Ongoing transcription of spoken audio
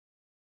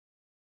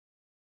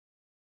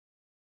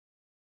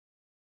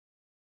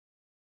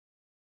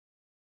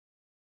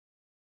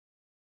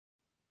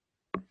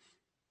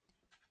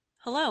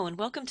Hello, and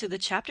welcome to the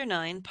Chapter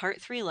 9,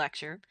 Part 3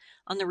 lecture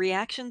on the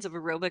reactions of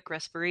aerobic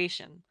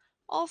respiration,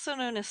 also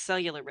known as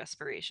cellular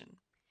respiration.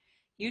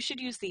 You should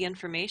use the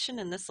information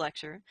in this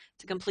lecture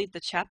to complete the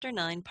Chapter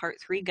 9, Part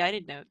 3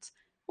 guided notes,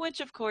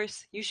 which, of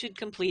course, you should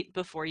complete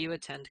before you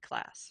attend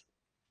class.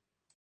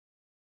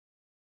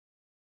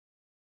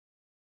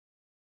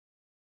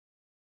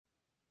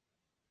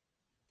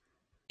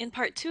 In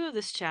Part 2 of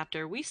this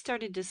chapter, we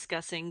started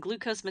discussing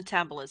glucose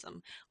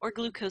metabolism, or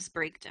glucose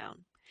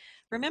breakdown.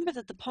 Remember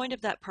that the point of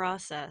that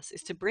process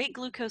is to break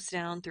glucose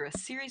down through a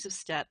series of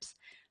steps,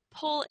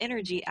 pull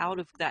energy out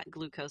of that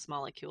glucose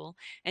molecule,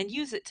 and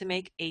use it to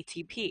make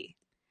ATP.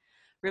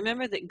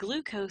 Remember that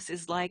glucose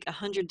is like a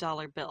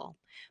 $100 bill,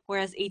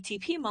 whereas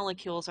ATP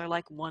molecules are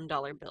like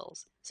 $1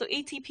 bills. So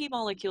ATP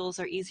molecules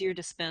are easier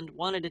to spend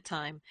one at a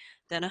time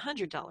than a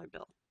 $100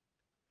 bill.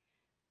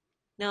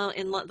 Now,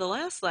 in the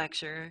last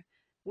lecture,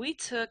 we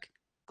took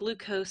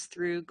glucose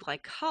through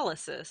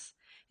glycolysis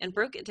and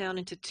broke it down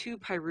into two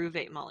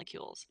pyruvate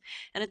molecules.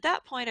 And at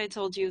that point, I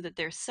told you that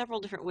there's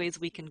several different ways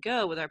we can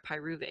go with our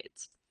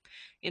pyruvates.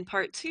 In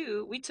part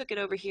 2, we took it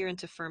over here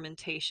into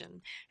fermentation,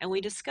 and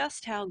we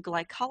discussed how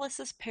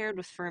glycolysis paired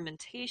with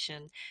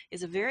fermentation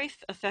is a very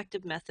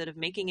effective method of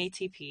making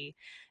ATP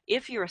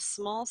if you're a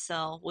small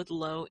cell with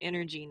low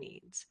energy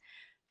needs.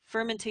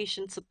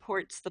 Fermentation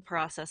supports the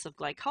process of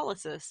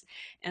glycolysis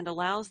and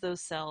allows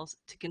those cells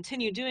to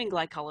continue doing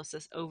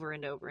glycolysis over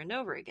and over and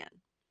over again.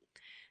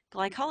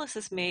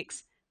 Glycolysis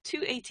makes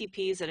 2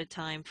 ATPs at a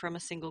time from a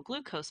single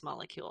glucose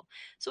molecule.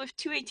 So if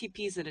 2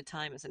 ATPs at a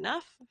time is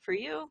enough for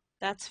you,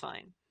 that's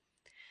fine.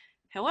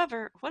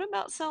 However, what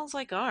about cells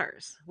like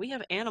ours? We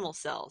have animal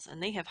cells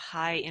and they have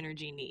high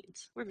energy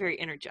needs. We're very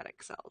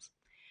energetic cells.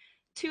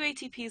 2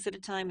 ATPs at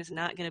a time is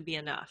not going to be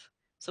enough.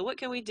 So what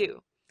can we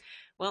do?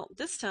 Well,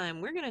 this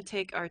time we're going to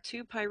take our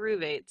two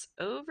pyruvates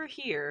over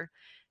here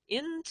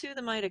into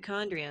the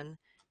mitochondrion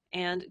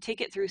and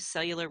take it through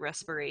cellular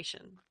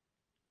respiration.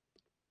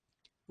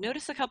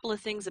 Notice a couple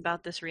of things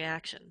about this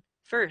reaction.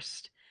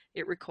 First,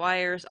 it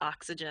requires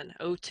oxygen,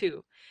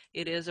 O2.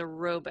 It is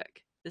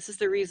aerobic. This is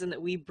the reason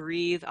that we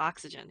breathe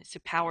oxygen, is to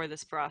power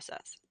this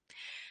process.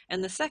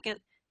 And the second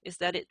is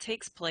that it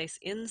takes place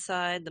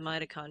inside the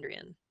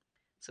mitochondrion.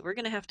 So we're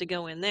going to have to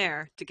go in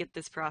there to get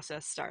this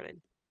process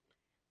started.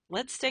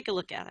 Let's take a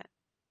look at it.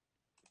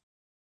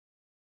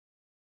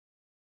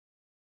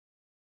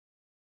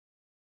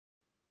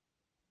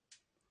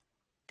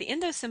 The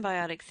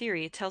endosymbiotic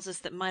theory tells us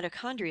that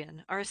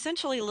mitochondria are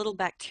essentially little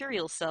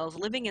bacterial cells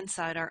living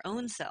inside our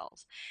own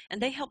cells,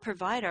 and they help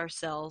provide our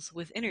cells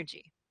with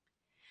energy.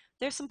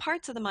 There's some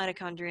parts of the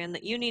mitochondrion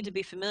that you need to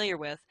be familiar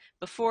with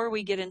before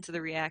we get into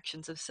the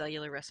reactions of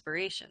cellular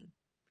respiration.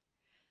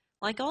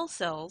 Like all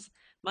cells,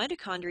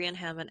 mitochondria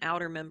have an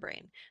outer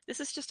membrane. This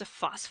is just a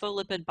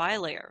phospholipid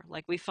bilayer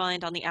like we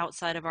find on the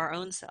outside of our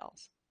own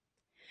cells.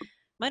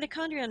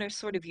 Mitochondria are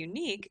sort of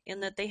unique in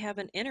that they have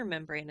an inner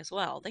membrane as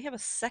well. They have a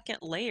second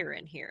layer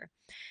in here.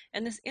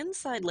 And this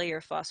inside layer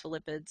of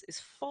phospholipids is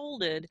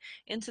folded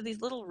into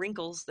these little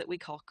wrinkles that we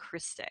call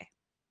cristae.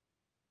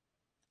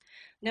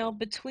 Now,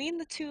 between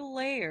the two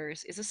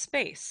layers is a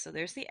space. So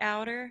there's the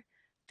outer,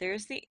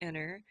 there's the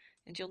inner,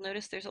 and you'll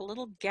notice there's a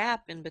little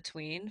gap in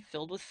between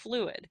filled with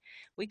fluid.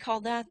 We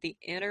call that the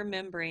inner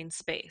membrane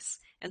space,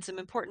 and some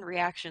important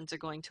reactions are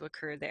going to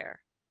occur there.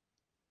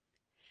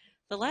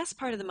 The last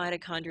part of the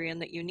mitochondrion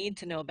that you need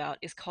to know about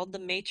is called the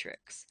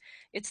matrix.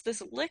 It's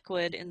this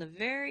liquid in the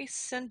very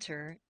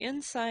center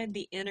inside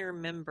the inner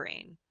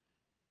membrane.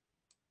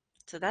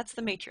 So that's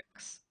the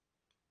matrix.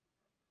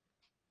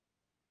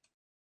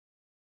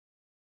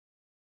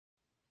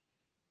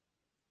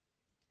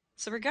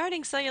 So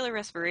regarding cellular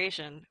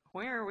respiration,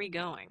 where are we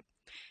going?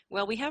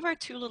 Well, we have our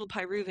two little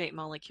pyruvate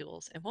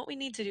molecules, and what we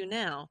need to do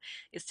now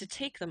is to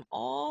take them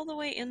all the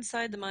way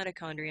inside the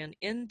mitochondrion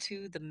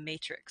into the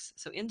matrix,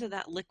 so into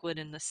that liquid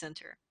in the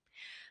center.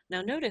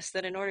 Now notice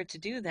that in order to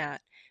do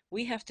that,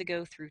 we have to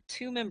go through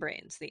two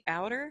membranes, the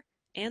outer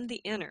and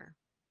the inner.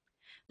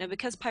 Now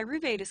because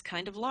pyruvate is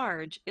kind of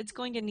large, it's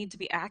going to need to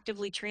be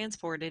actively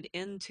transported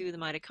into the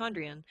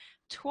mitochondrion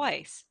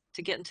twice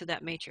to get into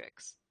that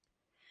matrix.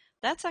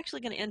 That's actually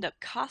going to end up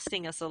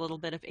costing us a little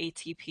bit of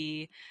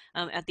ATP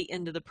at the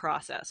end of the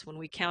process. When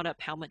we count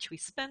up how much we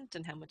spent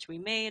and how much we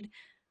made,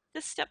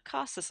 this step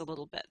costs us a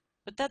little bit.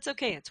 But that's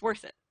okay, it's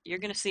worth it. You're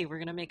going to see we're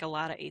going to make a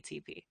lot of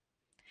ATP.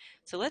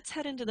 So let's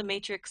head into the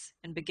matrix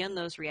and begin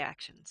those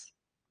reactions.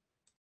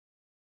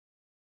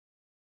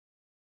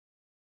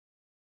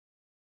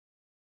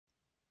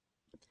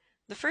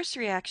 The first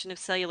reaction of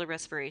cellular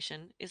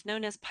respiration is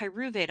known as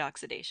pyruvate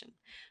oxidation.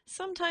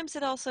 Sometimes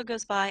it also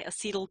goes by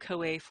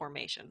acetyl-CoA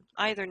formation.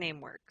 Either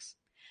name works.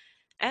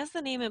 As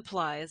the name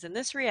implies, in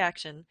this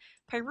reaction,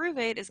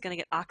 pyruvate is going to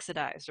get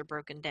oxidized or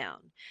broken down.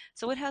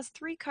 So it has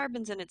 3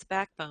 carbons in its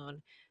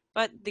backbone,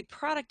 but the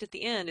product at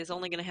the end is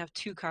only going to have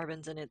 2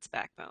 carbons in its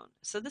backbone.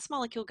 So this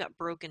molecule got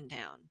broken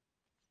down.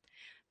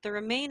 The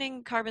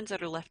remaining carbons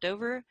that are left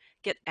over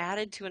get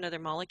added to another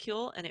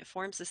molecule, and it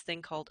forms this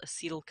thing called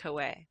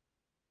acetyl-CoA.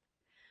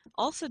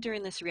 Also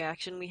during this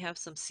reaction, we have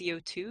some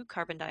CO2,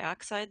 carbon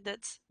dioxide,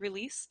 that's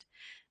released,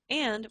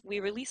 and we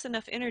release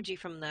enough energy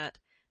from that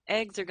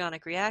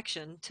exergonic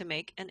reaction to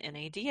make an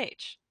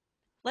NADH.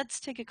 Let's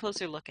take a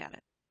closer look at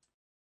it.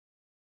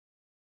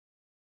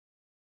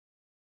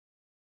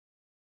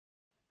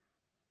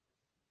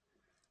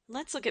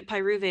 Let's look at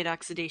pyruvate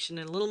oxidation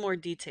in a little more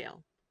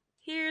detail.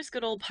 Here's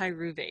good old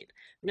pyruvate.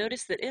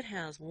 Notice that it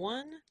has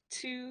 1,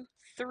 2,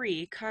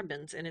 3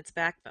 carbons in its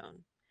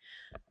backbone.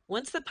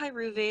 Once the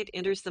pyruvate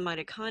enters the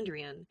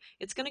mitochondrion,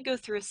 it's going to go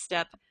through a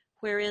step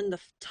wherein the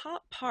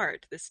top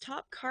part, this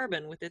top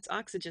carbon with its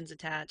oxygens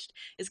attached,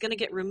 is going to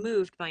get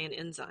removed by an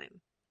enzyme.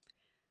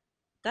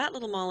 That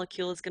little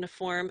molecule is going to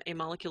form a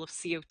molecule of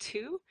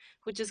CO2,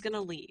 which is going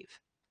to leave.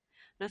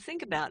 Now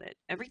think about it.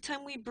 Every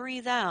time we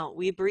breathe out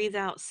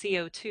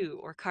CO2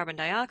 or carbon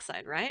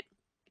dioxide, right?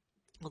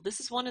 Well, this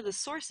is one of the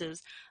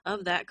sources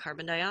of that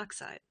carbon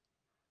dioxide.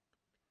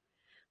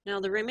 Now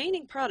the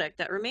remaining product,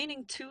 that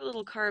remaining 2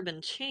 little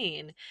carbon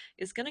chain,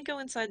 is going to go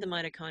inside the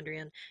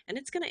mitochondrion and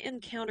it's going to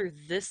encounter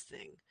this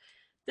thing.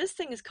 This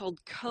thing is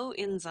called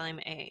coenzyme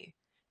A.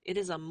 It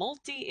is a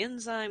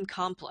multi-enzyme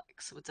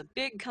complex, so it's a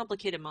big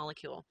complicated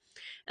molecule.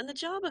 And the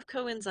job of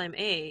coenzyme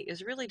A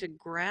is really to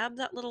grab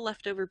that little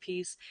leftover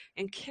piece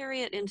and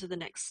carry it into the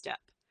next step.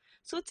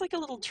 So it's like a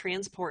little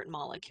transport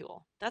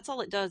molecule. That's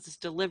all it does, is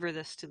deliver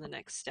this to the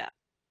next step.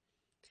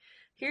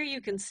 Here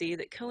you can see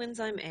that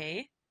coenzyme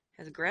A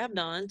has grabbed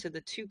on to the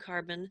 2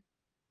 carbon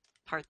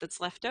part that's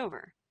left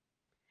over.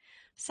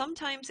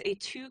 Sometimes a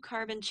 2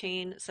 carbon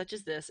chain such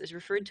as this is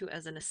referred to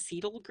as an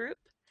acetyl group.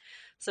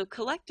 So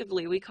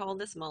collectively we call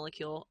this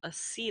molecule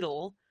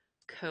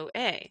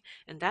acetyl-CoA,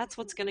 and that's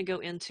what's going to go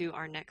into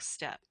our next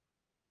step.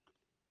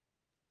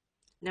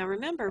 Now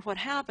remember what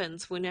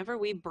happens whenever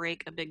we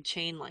break a big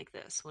chain like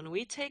this. When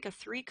we take a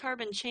 3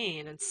 carbon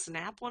chain and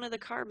snap one of the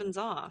carbons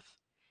off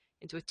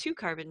into a 2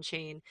 carbon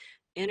chain,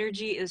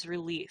 energy is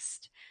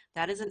released.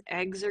 That is an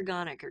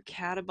exergonic or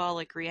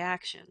catabolic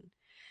reaction.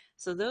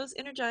 So those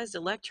energized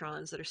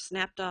electrons that are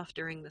snapped off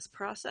during this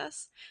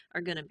process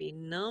are going to be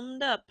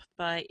numbed up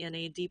by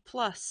NAD+,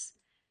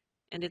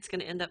 and it's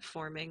going to end up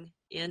forming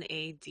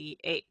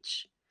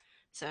NADH.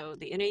 So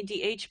the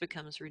NADH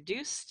becomes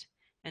reduced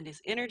and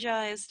is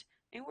energized,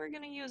 and we're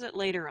going to use it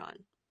later on.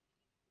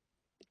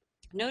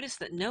 Notice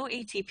that no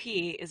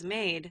ATP is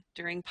made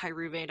during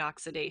pyruvate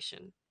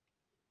oxidation.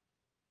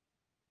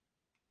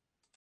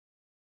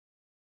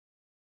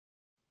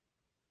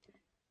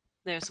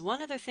 There's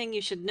one other thing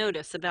you should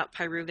notice about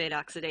pyruvate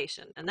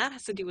oxidation, and that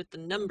has to do with the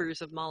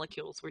numbers of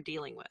molecules we're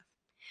dealing with.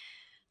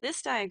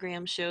 This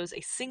diagram shows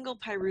a single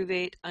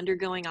pyruvate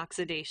undergoing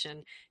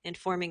oxidation and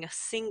forming a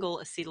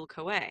single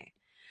acetyl-CoA.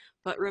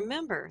 But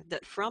remember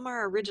that from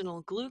our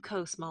original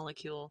glucose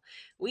molecule,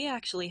 we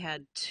actually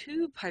had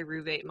 2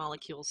 pyruvate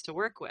molecules to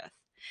work with.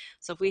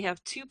 So if we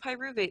have 2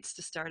 pyruvates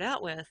to start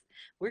out with,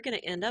 we're going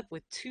to end up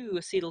with 2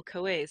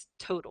 acetyl-CoAs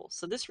total.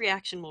 So this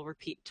reaction will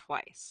repeat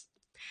twice.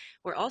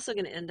 We're also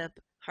going to end up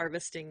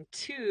harvesting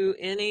 2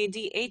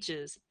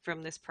 NADHs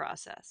from this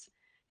process.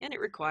 And it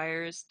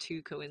requires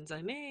 2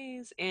 coenzyme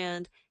A's,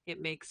 and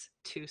it makes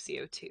 2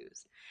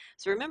 CO2s.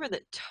 So remember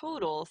that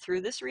total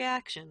through this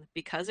reaction,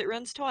 because it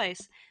runs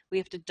twice, we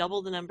have to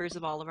double the numbers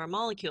of all of our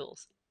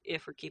molecules,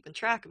 if we're keeping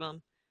track of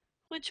them,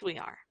 which we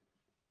are.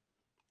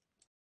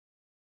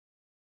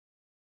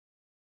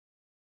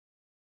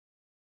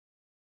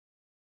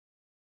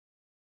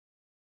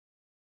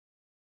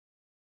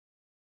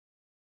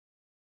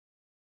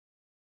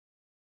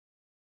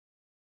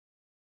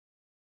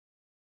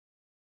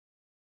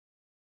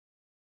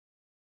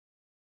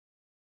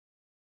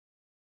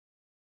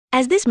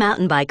 As this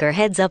mountain biker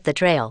heads up the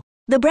trail,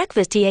 the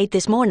breakfast he ate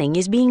this morning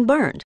is being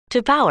burned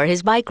to power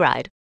his bike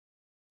ride.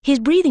 His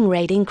breathing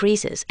rate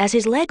increases as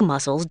his leg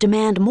muscles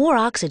demand more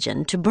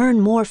oxygen to burn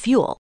more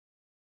fuel.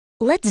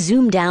 Let's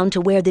zoom down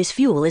to where this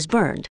fuel is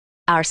burned,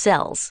 our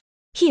cells.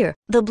 Here,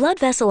 the blood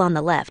vessel on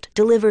the left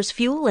delivers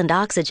fuel and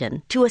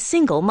oxygen to a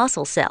single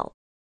muscle cell.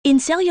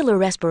 In cellular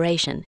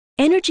respiration,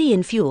 energy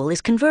in fuel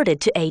is converted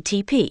to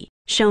ATP,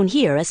 shown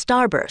here as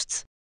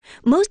starbursts.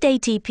 Most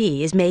ATP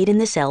is made in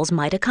the cell's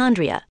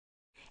mitochondria.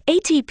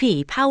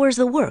 ATP powers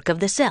the work of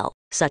the cell,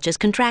 such as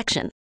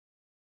contraction.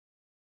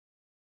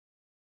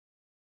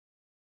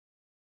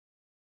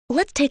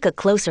 Let's take a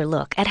closer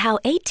look at how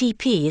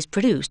ATP is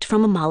produced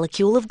from a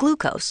molecule of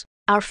glucose,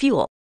 our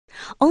fuel.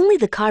 Only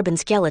the carbon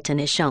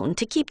skeleton is shown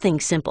to keep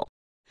things simple.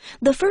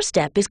 The first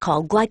step is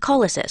called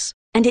glycolysis,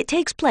 and it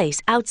takes place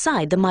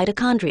outside the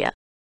mitochondria.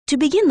 To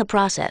begin the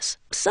process,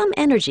 some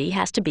energy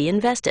has to be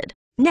invested.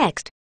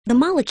 Next, the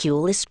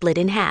molecule is split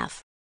in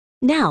half.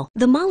 Now,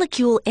 the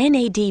molecule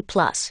NAD+,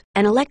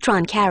 an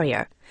electron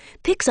carrier,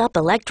 picks up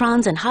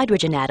electrons and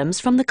hydrogen atoms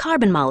from the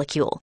carbon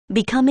molecule,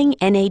 becoming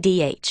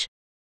NADH.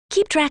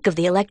 Keep track of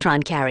the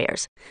electron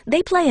carriers.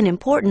 They play an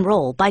important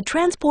role by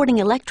transporting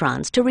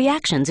electrons to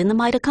reactions in the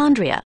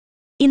mitochondria.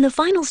 In the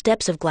final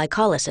steps of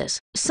glycolysis,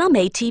 some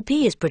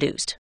ATP is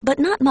produced, but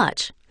not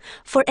much.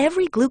 For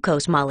every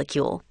glucose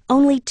molecule,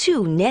 only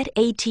 2 net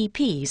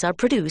ATPs are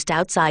produced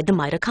outside the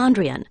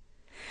mitochondrion.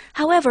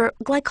 However,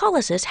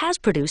 glycolysis has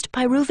produced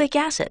pyruvic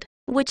acid,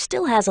 which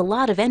still has a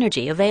lot of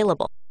energy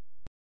available.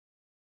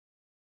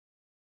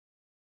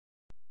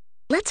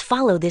 Let's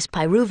follow this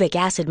pyruvic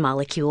acid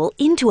molecule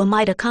into a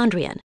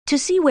mitochondrion to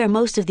see where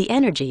most of the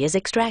energy is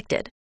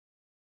extracted.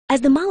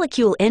 As the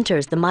molecule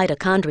enters the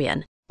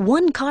mitochondrion,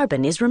 one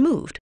carbon is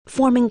removed,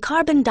 forming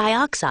carbon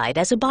dioxide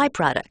as a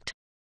byproduct.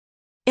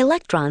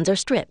 Electrons are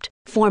stripped,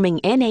 forming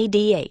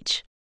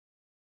NADH.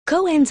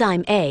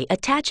 Coenzyme A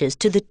attaches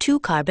to the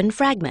 2-carbon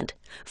fragment,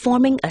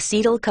 forming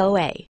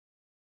acetyl-CoA.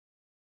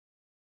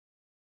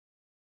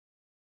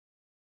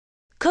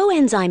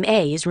 Coenzyme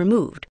A is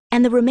removed,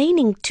 and the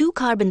remaining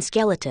 2-carbon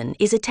skeleton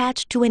is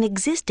attached to an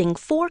existing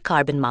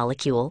 4-carbon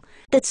molecule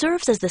that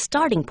serves as the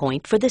starting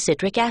point for the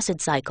citric acid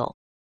cycle.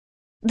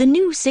 The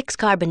new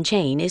 6-carbon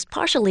chain is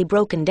partially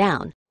broken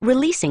down,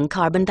 releasing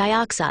carbon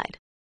dioxide.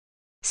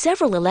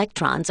 Several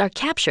electrons are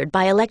captured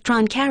by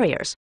electron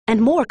carriers,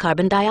 and more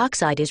carbon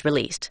dioxide is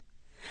released.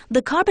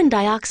 The carbon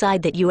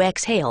dioxide that you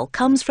exhale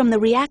comes from the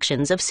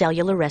reactions of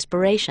cellular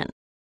respiration.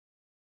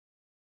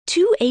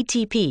 2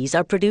 ATPs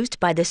are produced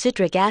by the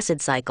citric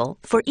acid cycle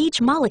for each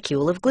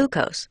molecule of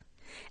glucose.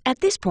 At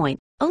this point,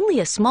 only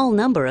a small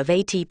number of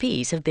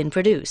ATPs have been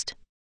produced.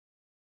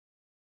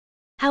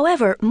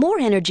 However, more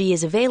energy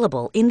is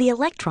available in the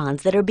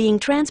electrons that are being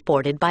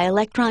transported by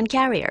electron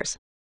carriers.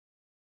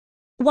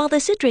 While the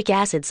citric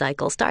acid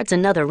cycle starts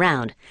another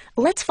round,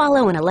 let's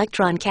follow an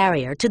electron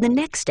carrier to the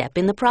next step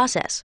in the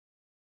process.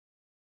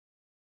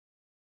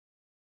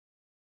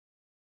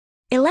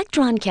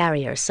 Electron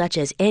carriers such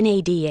as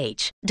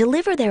NADH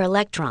deliver their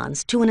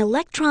electrons to an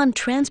electron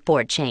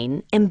transport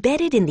chain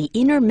embedded in the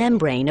inner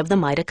membrane of the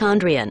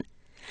mitochondrion.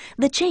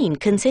 The chain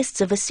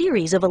consists of a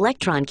series of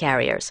electron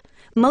carriers,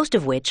 most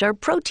of which are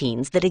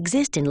proteins that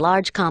exist in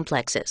large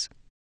complexes.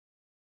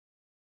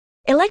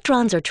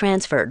 Electrons are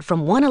transferred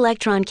from one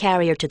electron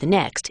carrier to the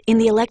next in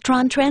the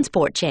electron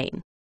transport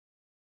chain.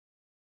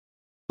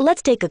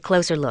 Let's take a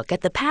closer look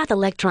at the path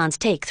electrons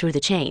take through the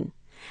chain.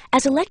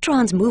 As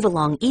electrons move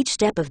along each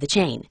step of the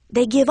chain,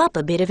 they give up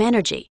a bit of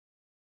energy.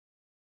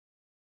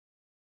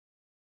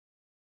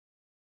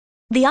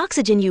 The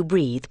oxygen you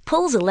breathe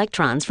pulls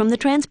electrons from the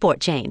transport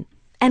chain,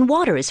 and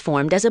water is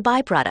formed as a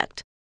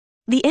byproduct.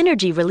 The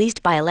energy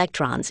released by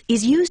electrons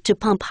is used to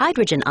pump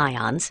hydrogen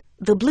ions,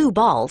 the blue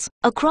balls,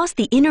 across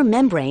the inner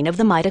membrane of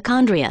the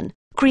mitochondrion,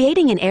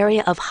 creating an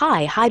area of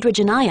high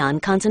hydrogen ion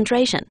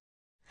concentration.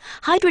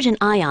 Hydrogen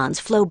ions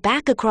flow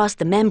back across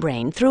the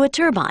membrane through a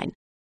turbine.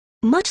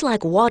 Much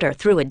like water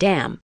through a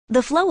dam,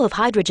 the flow of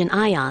hydrogen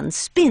ions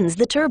spins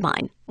the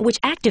turbine, which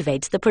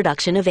activates the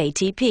production of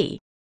ATP.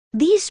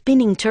 These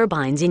spinning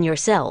turbines in your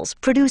cells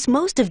produce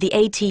most of the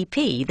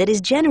ATP that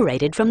is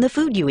generated from the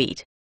food you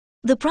eat.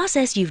 The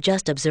process you've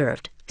just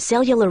observed,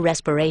 cellular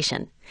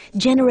respiration,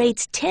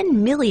 generates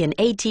 10 million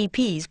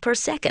ATPs per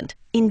second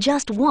in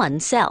just one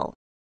cell.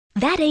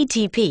 That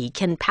ATP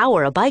can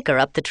power a biker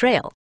up the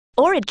trail,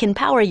 or it can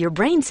power your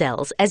brain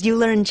cells as you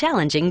learn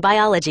challenging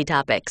biology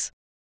topics.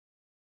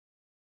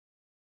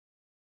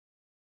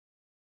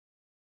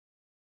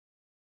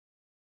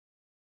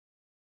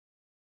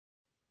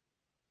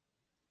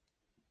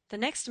 The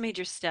next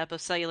major step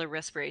of cellular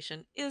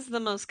respiration is the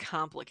most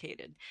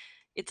complicated.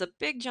 It's a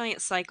big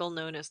giant cycle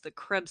known as the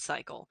Krebs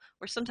cycle,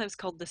 or sometimes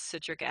called the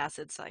citric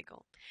acid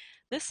cycle.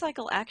 This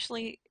cycle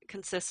actually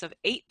consists of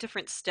 8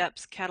 different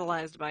steps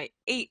catalyzed by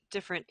 8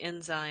 different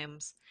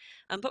enzymes,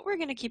 but we're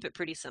going to keep it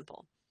pretty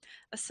simple.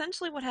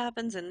 Essentially what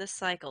happens in this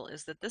cycle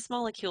is that this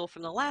molecule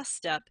from the last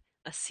step,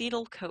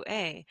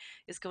 acetyl-CoA,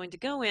 is going to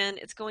go in,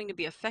 it's going to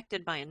be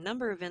affected by a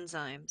number of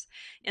enzymes,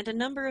 and a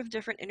number of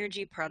different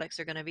energy products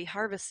are going to be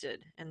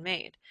harvested and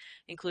made,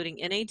 including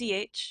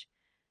NADH,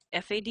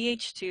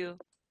 FADH2,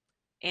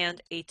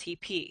 and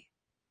ATP.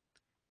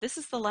 This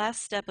is the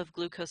last step of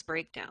glucose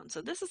breakdown,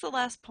 so this is the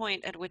last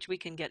point at which we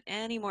can get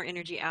any more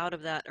energy out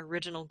of that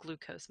original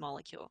glucose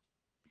molecule.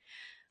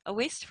 A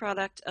waste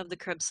product of the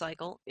Krebs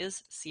cycle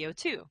is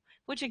CO2,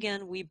 which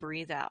again we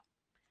breathe out.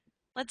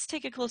 Let's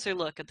take a closer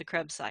look at the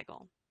Krebs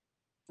cycle.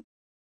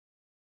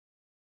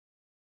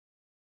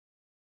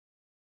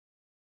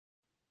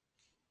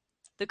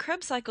 The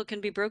Krebs cycle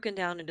can be broken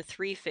down into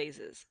 3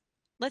 phases.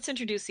 Let's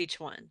introduce each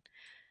one.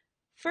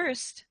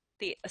 First,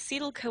 the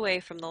acetyl-CoA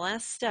from the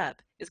last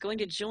step is going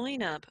to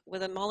join up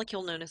with a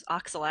molecule known as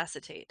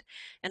oxalacetate,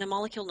 and a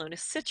molecule known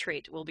as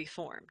citrate will be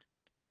formed.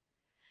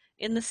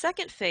 In the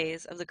second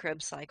phase of the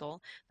Krebs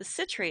cycle, the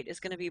citrate is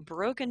going to be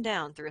broken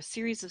down through a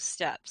series of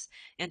steps,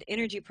 and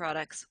energy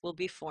products will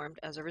be formed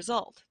as a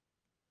result.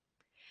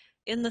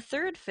 In the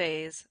third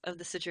phase of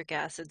the citric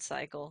acid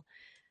cycle,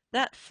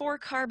 that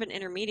 4-carbon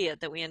intermediate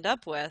that we end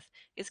up with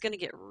is going to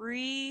get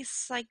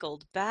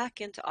recycled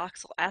back into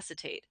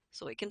oxalacetate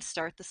so it can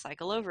start the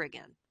cycle over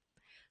again.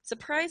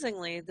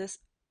 Surprisingly, this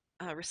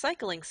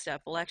recycling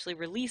step will actually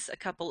release a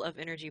couple of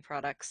energy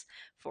products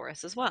for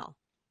us as well.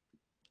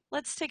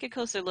 Let's take a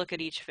closer look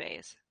at each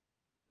phase.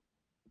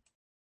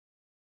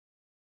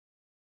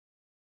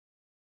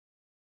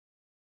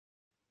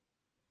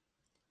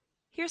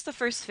 Here's the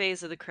first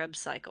phase of the Krebs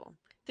cycle.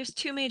 There's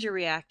 2 major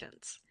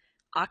reactants.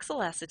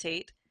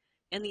 oxalacetate,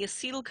 and the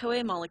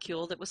acetyl-CoA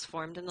molecule that was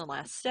formed in the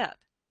last step.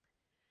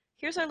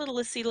 Here's our little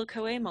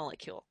acetyl-CoA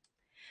molecule.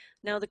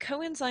 Now the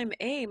coenzyme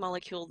A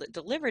molecule that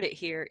delivered it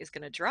here is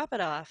going to drop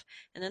it off,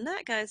 and then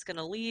that guy's going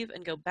to leave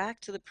and go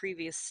back to the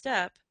previous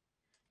step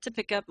to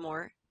pick up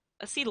more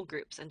acetyl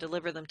groups and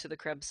deliver them to the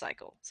Krebs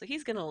cycle. So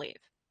he's going to leave.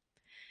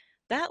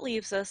 That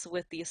leaves us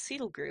with the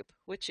acetyl group,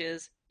 which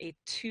is a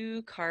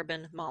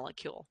 2-carbon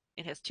molecule.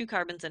 It has 2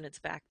 carbons in its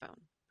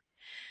backbone.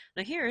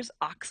 Now here's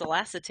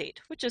oxalacetate,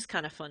 which is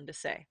kind of fun to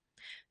say.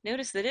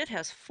 Notice that it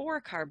has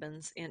 4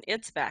 carbons in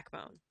its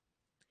backbone.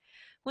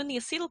 When the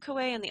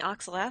acetyl-CoA and the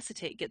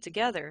oxalacetate get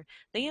together,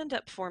 they end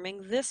up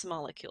forming this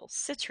molecule,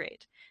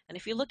 citrate. And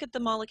if you look at the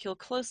molecule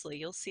closely,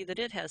 you'll see that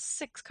it has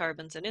 6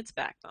 carbons in its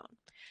backbone.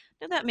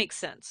 Now that makes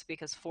sense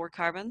because 4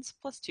 carbons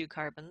plus 2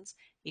 carbons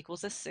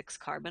equals a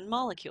 6-carbon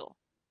molecule.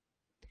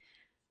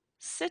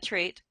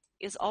 Citrate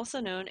is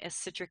also known as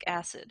citric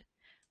acid.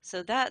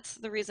 So that's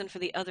the reason for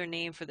the other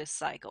name for this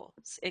cycle.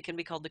 It can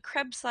be called the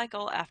Krebs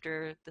cycle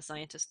after the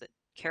scientist that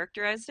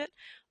characterized it,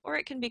 or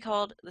it can be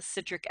called the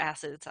citric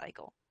acid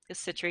cycle, because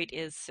citrate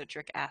is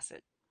citric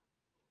acid.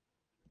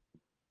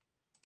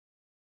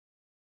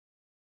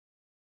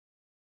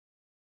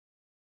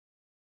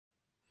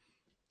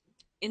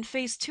 In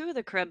phase 2 of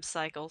the Krebs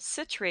cycle,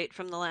 citrate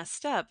from the last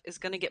step is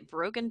going to get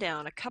broken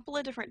down a couple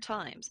of different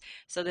times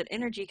so that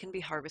energy can be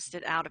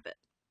harvested out of it.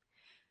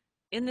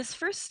 In this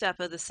first step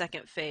of the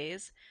second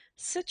phase,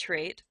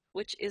 citrate,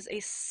 which is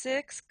a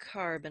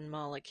 6-carbon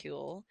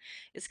molecule,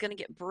 is going to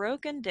get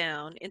broken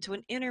down into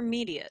an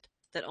intermediate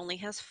that only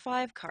has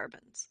 5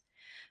 carbons.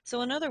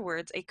 So in other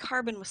words, a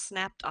carbon was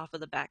snapped off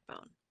of the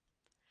backbone.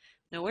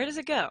 Now where does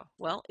it go?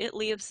 Well, it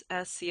leaves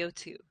as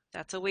CO2.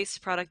 That's a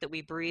waste product that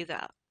we breathe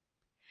out.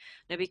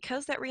 Now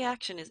because that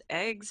reaction is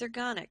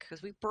exergonic,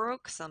 because we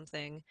broke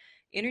something,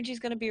 energy is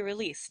going to be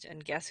released,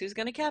 and guess who's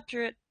going to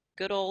capture it?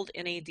 Good old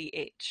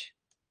NADH.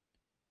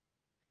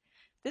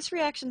 This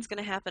reaction is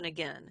going to happen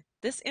again.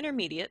 This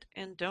intermediate,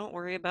 and don't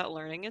worry about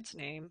learning its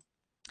name,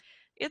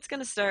 it's going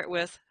to start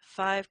with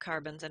 5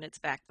 carbons in its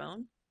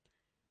backbone.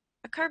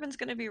 A carbon's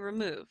going to be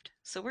removed,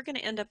 so we're going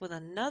to end up with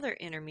another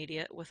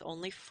intermediate with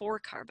only 4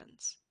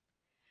 carbons.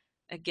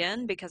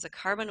 Again, because a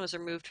carbon was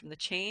removed from the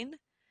chain,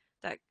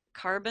 that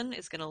carbon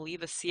is going to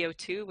leave a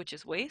CO2, which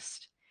is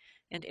waste,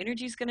 and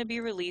energy is going to be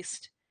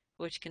released,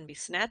 which can be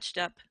snatched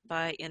up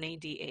by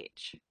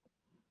NADH.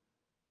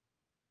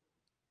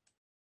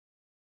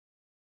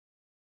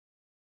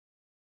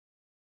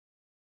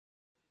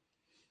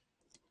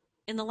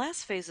 In the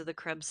last phase of the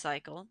Krebs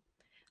cycle,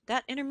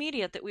 that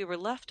intermediate that we were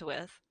left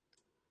with,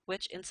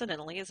 which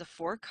incidentally is a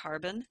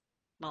 4-carbon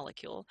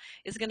molecule,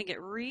 is going to get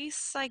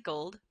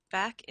recycled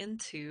back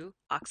into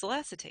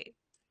oxalacetate.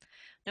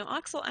 Now,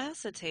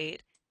 oxalacetate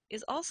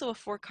is also a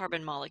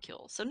 4-carbon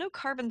molecule, so no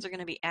carbons are going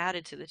to be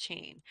added to the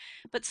chain,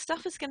 but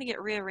stuff is going to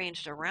get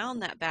rearranged around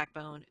that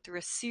backbone through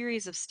a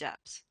series of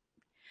steps.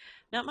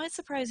 Now, it might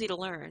surprise you to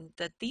learn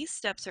that these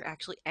steps are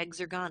actually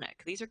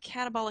exergonic. These are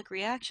catabolic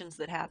reactions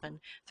that happen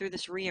through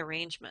this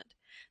rearrangement.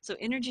 So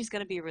energy is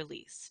going to be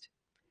released.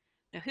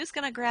 Now, who's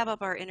going to grab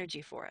up our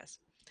energy for us?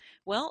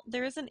 Well,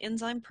 there is an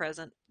enzyme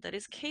present that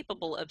is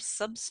capable of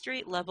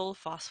substrate-level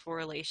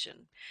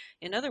phosphorylation.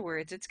 In other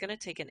words, it's going to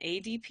take an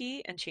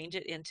ADP and change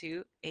it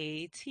into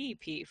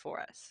ATP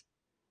for us.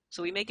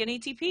 So we make an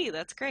ATP,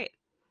 that's great.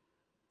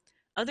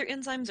 Other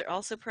enzymes are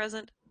also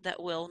present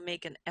that will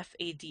make an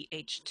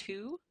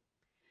FADH2,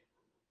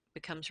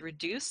 becomes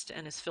reduced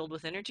and is filled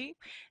with energy,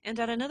 and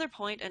at another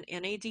point an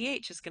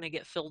NADH is going to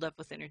get filled up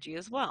with energy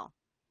as well.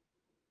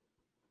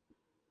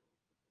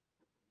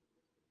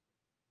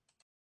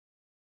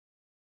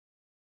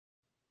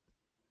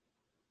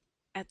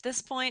 At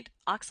this point,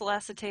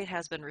 oxalacetate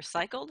has been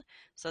recycled,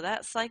 so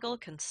that cycle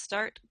can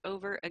start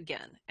over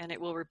again, and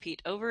it will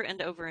repeat over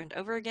and over and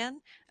over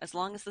again as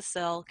long as the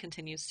cell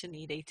continues to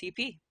need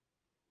ATP.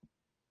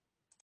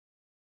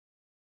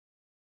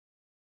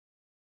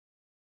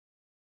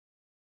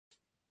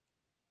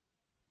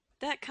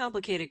 That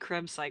complicated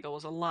Krebs cycle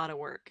was a lot of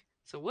work,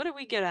 so what do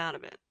we get out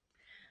of it?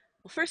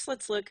 Well, first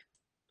let's look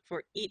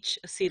for each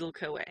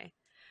acetyl-CoA.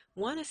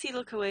 One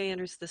acetyl-CoA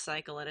enters the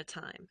cycle at a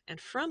time, and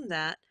from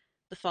that,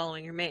 the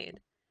following are made.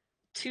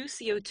 2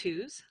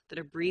 CO2s that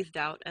are breathed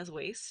out as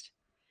waste,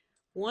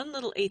 1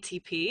 little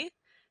ATP,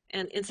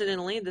 and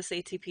incidentally, this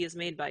ATP is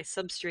made by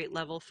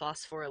substrate-level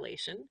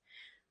phosphorylation.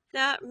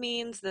 That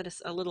means that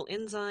a little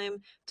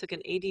enzyme took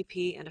an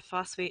ADP and a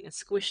phosphate and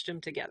squished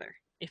them together,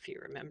 if you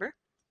remember.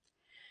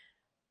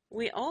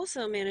 We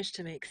also managed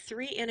to make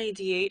 3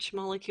 NADH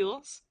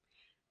molecules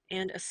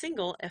and a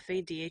single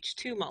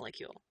FADH2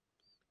 molecule.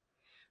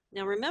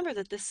 Now remember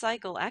that this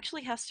cycle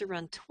actually has to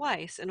run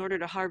twice in order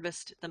to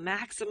harvest the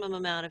maximum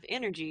amount of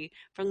energy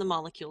from the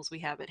molecules we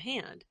have at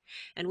hand.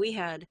 And we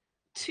had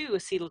 2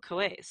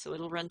 acetyl-CoAs, so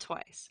it'll run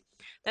twice.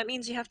 That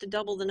means you have to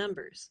double the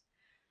numbers.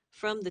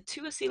 From the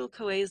 2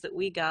 acetyl-CoAs that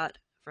we got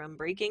from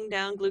breaking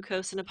down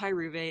glucose into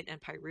pyruvate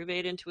and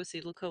pyruvate into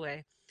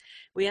acetyl-CoA,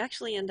 we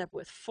actually end up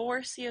with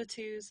 4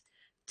 CO2s,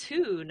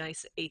 2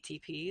 nice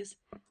ATPs,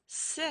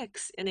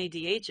 6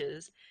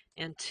 NADHs,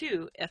 and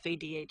 2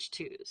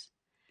 FADH2s.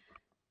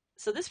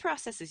 So this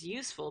process is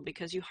useful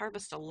because you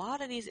harvest a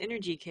lot of these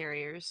energy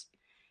carriers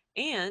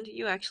and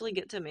you actually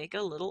get to make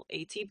a little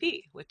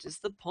ATP, which is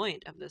the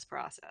point of this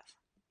process.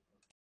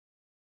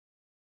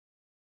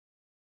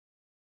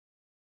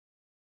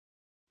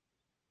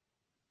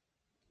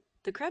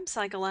 The Krebs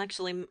cycle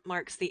actually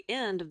marks the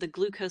end of the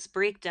glucose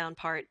breakdown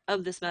part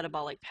of this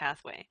metabolic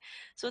pathway.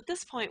 So at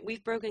this point,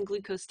 we've broken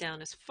glucose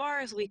down as far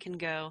as we can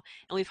go,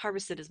 and we've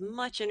harvested as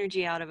much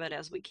energy out of it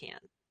as we can.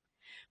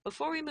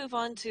 Before we move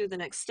on to the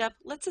next step,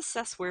 let's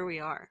assess where we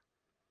are.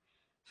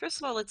 First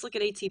of all, let's look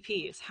at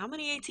ATPs. How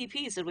many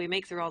ATPs did we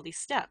make through all these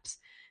steps?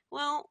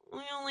 Well,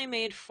 we only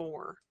made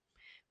 4.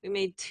 We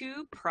made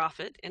 2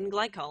 profit in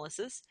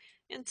glycolysis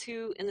and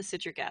 2 in the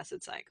citric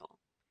acid cycle.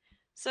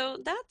 So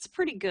that's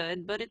pretty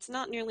good, but it's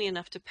not nearly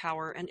enough to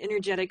power an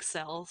energetic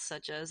cell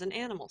such as an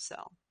animal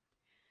cell.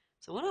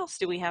 So what else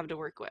do we have to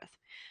work with?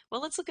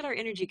 Well, let's look at our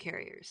energy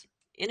carriers.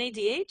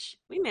 NADH,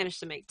 we managed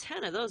to make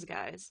 10 of those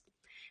guys.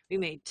 We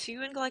made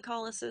 2 in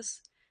glycolysis,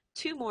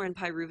 2 more in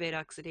pyruvate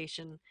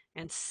oxidation,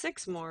 and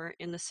 6 more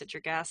in the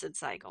citric acid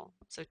cycle,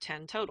 so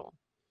 10 total.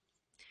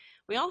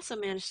 We also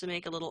managed to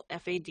make a little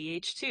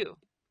FADH2.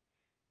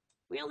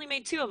 We only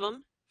made 2 of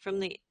them from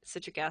the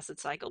citric acid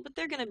cycle, but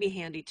they're going to be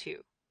handy too.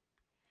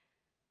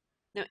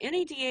 Now,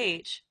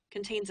 NADH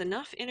contains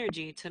enough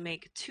energy to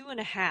make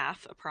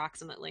 2.5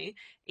 approximately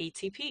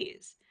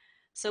ATPs.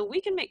 So we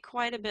can make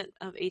quite a bit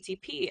of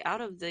ATP out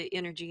of the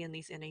energy in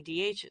these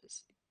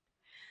NADHs.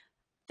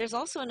 There's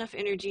also enough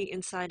energy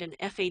inside an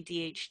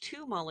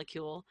FADH2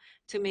 molecule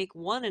to make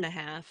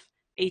 1.5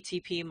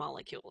 ATP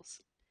molecules.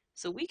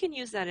 So we can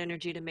use that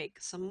energy to make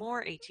some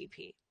more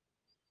ATP.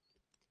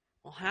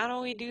 Well, how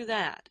do we do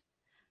that?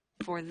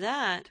 For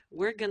that,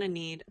 we're going to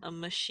need a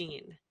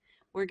machine.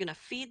 We're going to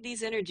feed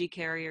these energy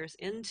carriers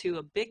into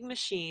a big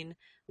machine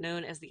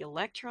known as the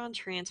electron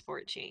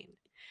transport chain.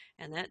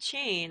 And that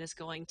chain is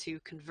going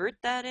to convert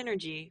that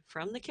energy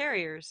from the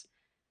carriers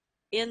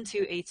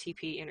into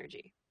ATP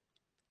energy.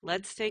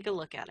 Let's take a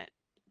look at it.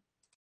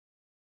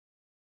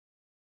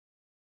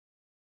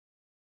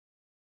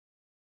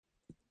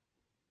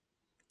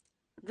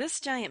 This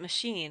giant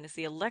machine is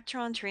the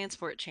electron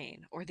transport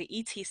chain, or the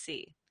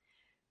ETC.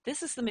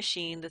 This is the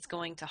machine that's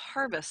going to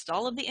harvest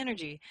all of the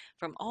energy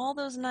from all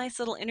those nice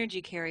little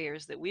energy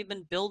carriers that we've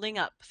been building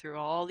up through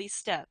all these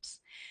steps.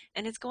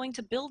 And it's going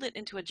to build it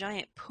into a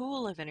giant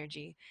pool of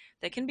energy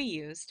that can be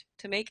used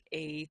to make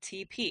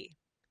ATP.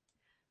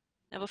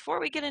 Now, before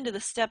we get into the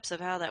steps of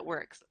how that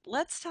works,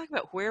 let's talk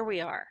about where we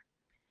are.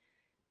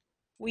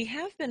 We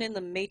have been in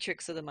the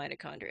matrix of the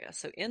mitochondria,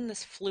 so in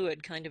this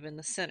fluid kind of in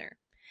the center.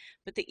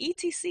 But the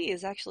ETC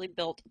is actually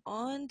built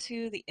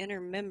onto the inner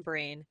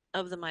membrane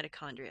of the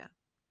mitochondria.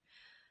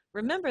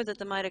 Remember that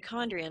the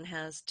mitochondrion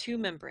has 2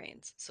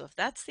 membranes. So if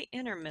that's the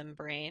inner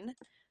membrane,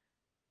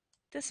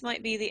 this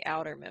might be the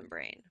outer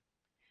membrane.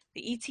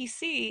 The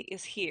ETC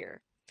is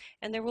here,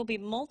 and there will be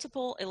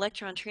multiple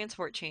electron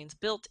transport chains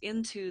built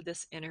into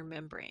this inner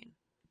membrane.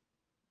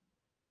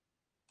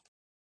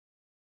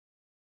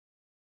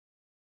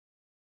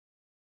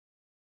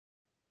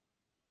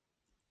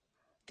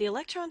 The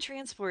electron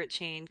transport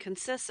chain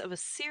consists of a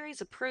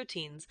series of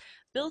proteins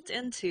built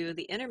into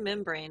the inner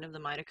membrane of the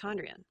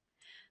mitochondrion.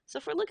 So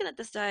if we're looking at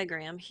this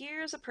diagram,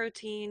 here's a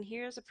protein,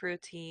 here's a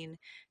protein,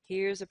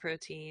 here's a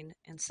protein,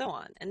 and so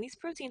on. And these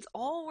proteins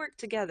all work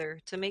together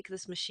to make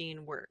this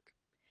machine work.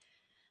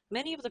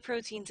 Many of the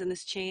proteins in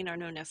this chain are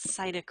known as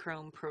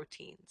cytochrome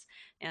proteins,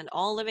 and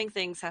all living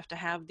things have to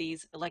have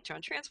these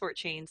electron transport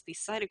chains,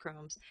 these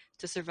cytochromes,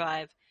 to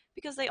survive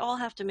because they all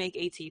have to make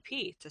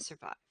ATP to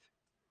survive.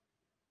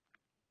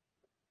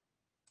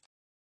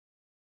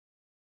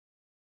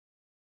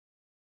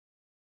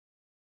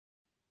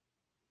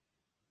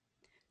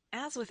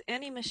 As with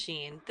any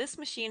machine, this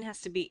machine has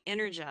to be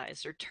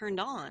energized or turned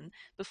on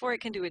before it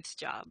can do its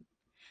job.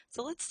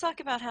 So let's talk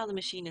about how the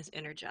machine is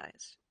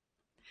energized.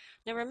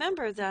 Now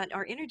remember that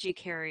our energy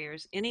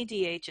carriers,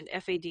 NADH and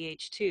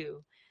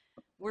FADH2,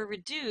 were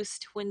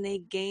reduced when they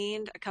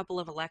gained a couple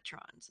of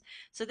electrons.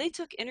 So they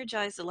took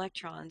energized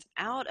electrons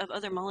out of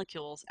other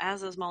molecules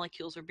as those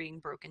molecules were being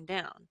broken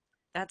down.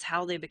 That's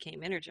how they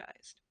became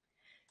energized.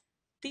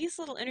 These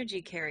little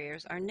energy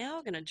carriers are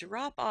now going to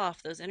drop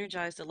off those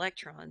energized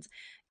electrons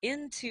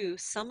into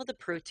some of the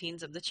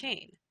proteins of the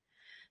chain.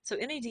 So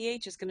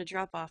NADH is going to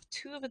drop off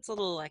 2 of its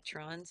little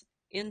electrons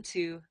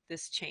into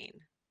this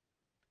chain.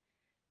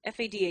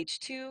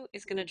 FADH2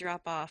 is going to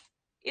drop off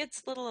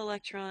its little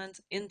electrons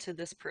into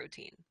this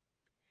protein.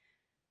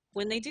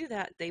 When they do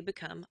that, they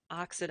become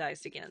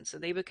oxidized again. So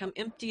they become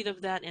emptied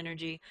of that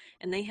energy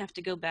and they have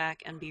to go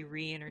back and be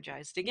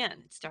re-energized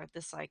again, start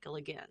the cycle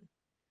again.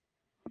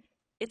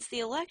 It's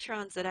the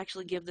electrons that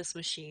actually give this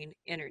machine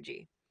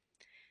energy.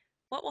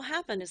 What will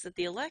happen is that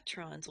the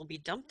electrons will be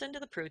dumped into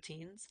the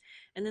proteins,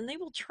 and then they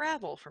will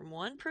travel from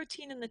one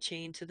protein in the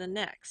chain to the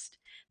next.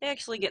 They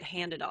actually get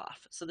handed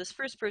off. So this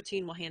first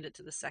protein will hand it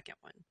to the second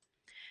one.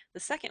 The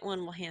second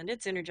one will hand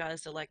its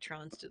energized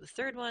electrons to the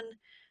third one.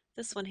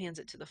 This one hands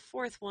it to the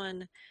fourth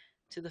one,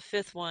 to the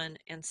fifth one,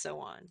 and so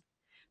on.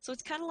 So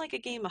it's kind of like a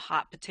game of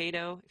hot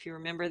potato, if you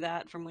remember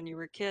that from when you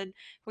were a kid,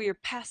 where you're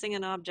passing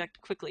an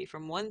object quickly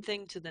from one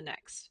thing to the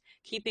next,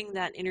 keeping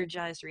that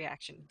energized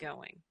reaction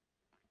going.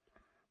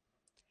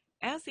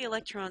 As the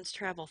electrons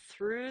travel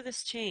through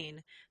this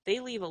chain, they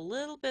leave a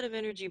little bit of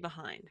energy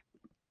behind.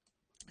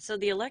 So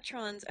the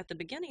electrons at the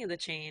beginning of the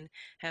chain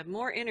have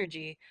more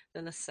energy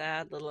than the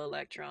sad little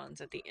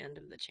electrons at the end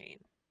of the chain.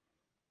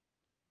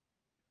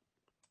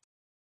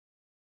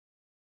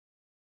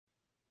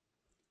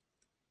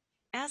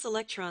 As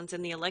electrons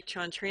in the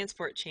electron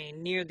transport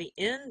chain near the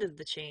end of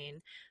the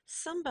chain,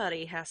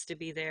 somebody has to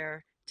be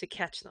there to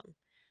catch them.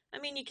 I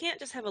mean, you can't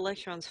just have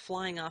electrons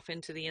flying off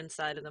into the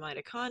inside of the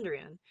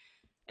mitochondrion.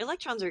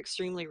 Electrons are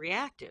extremely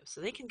reactive, so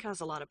they can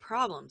cause a lot of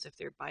problems if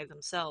they're by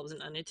themselves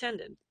and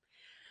unattended.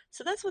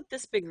 So that's what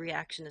this big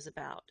reaction is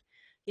about.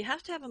 You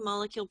have to have a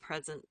molecule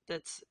present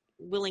that's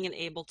willing and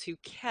able to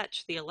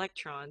catch the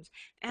electrons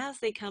as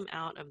they come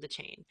out of the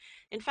chain.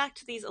 In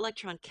fact, these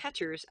electron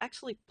catchers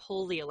actually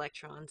pull the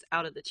electrons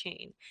out of the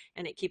chain,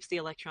 and it keeps the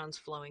electrons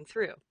flowing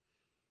through.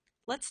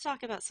 Let's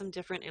talk about some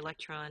different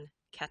electron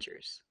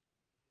catchers.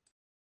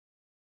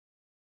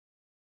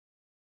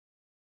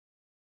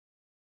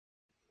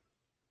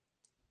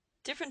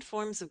 Different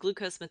forms of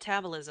glucose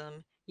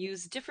metabolism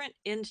use different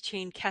end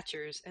chain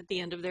catchers at the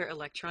end of their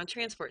electron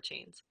transport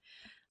chains.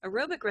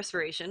 Aerobic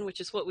respiration, which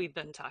is what we've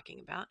been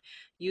talking about,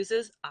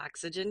 uses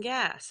oxygen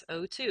gas,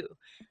 O2.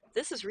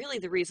 This is really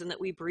the reason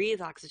that we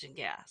breathe oxygen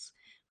gas.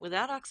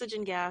 Without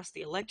oxygen gas,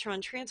 the electron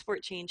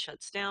transport chain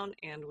shuts down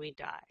and we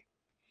die.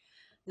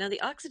 Now,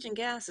 the oxygen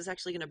gas is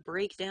actually going to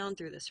break down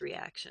through this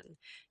reaction.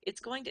 It's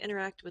going to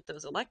interact with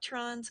those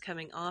electrons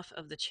coming off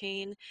of the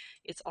chain.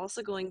 It's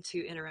also going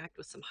to interact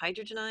with some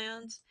hydrogen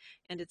ions,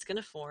 and it's going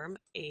to form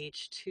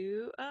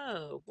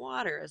H2O,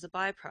 water, as a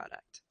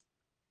byproduct.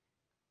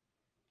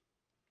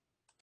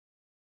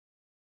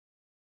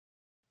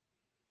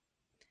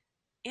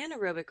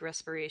 Anaerobic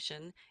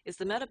respiration is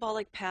the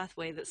metabolic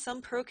pathway that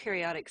some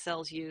prokaryotic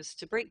cells use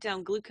to break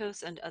down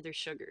glucose and other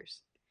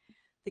sugars.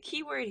 The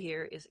key word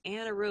here is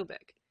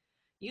anaerobic.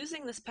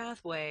 Using this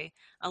pathway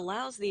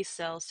allows these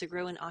cells to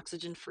grow in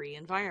oxygen-free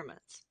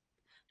environments.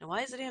 Now,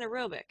 why is it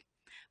anaerobic?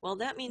 Well,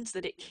 that means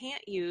that it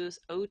can't use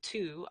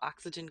O2,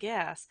 oxygen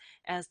gas,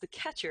 as the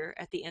catcher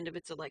at the end of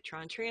its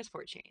electron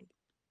transport chain.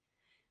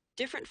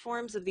 Different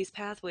forms of these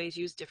pathways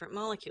use different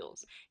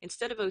molecules.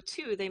 Instead of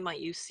O2, they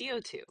might use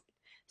CO2.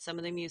 Some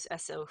of them use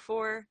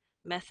SO4,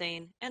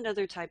 methane, and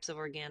other types of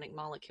organic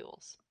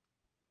molecules.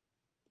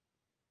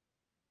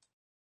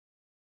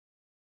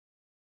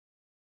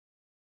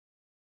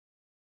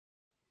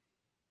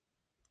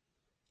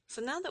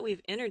 So now that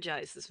we've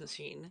energized this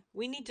machine,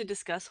 we need to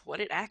discuss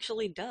what it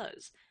actually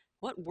does.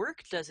 What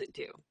work does it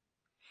do?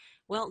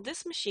 Well,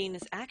 this machine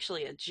is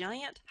actually a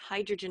giant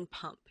hydrogen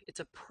pump. It's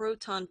a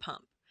proton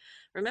pump.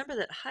 Remember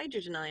that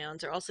hydrogen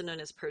ions are also known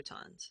as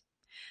protons.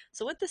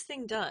 So what this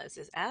thing does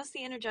is as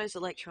the energized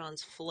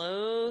electrons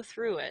flow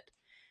through it,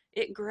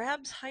 it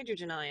grabs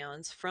hydrogen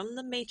ions from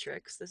the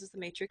matrix, this is the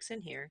matrix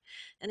in here,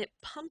 and it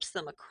pumps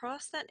them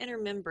across that inner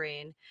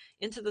membrane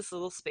into this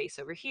little space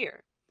over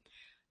here.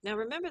 Now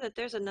remember that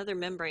there's another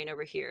membrane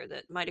over here,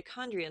 that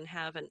mitochondria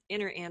have an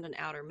inner and an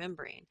outer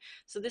membrane.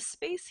 So this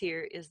space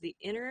here is the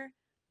inner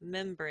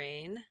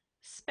membrane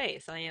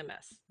space,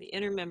 IMS, the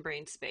inner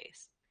membrane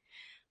space.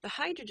 The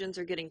hydrogens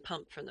are getting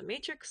pumped from the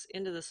matrix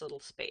into this little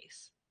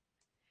space.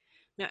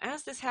 Now,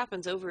 as this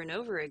happens over and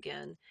over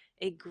again,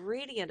 a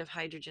gradient of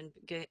hydrogen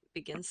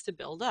begins to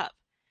build up.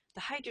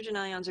 The hydrogen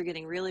ions are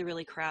getting really,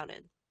 really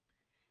crowded.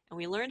 And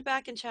we learned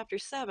back in chapter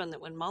 7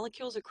 that when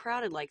molecules are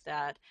crowded like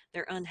that,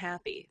 they're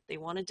unhappy. They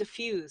want to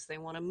diffuse, they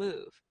want to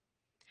move.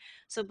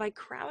 So by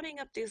crowding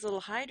up these little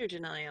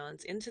hydrogen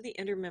ions into the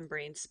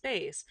intermembrane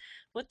space,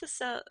 what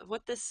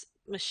this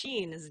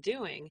machine is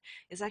doing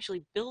is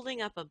actually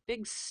building up a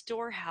big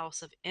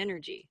storehouse of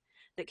energy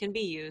that can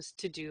be used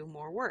to do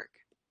more work.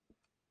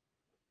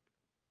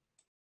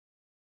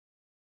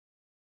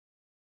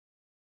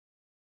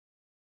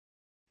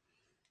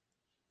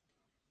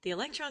 The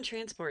electron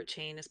transport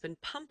chain has been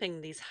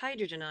pumping these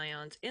hydrogen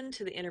ions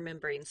into the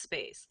intermembrane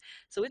space,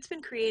 so it's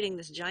been creating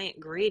this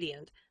giant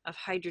gradient of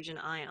hydrogen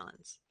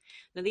ions.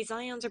 Now these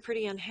ions are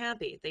pretty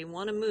unhappy. They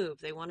want to move,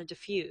 they want to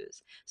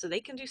diffuse, so they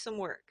can do some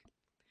work.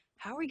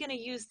 How are we going to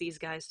use these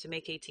guys to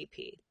make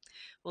ATP?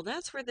 Well,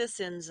 that's where this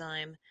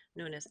enzyme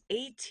known as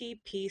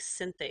ATP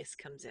synthase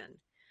comes in.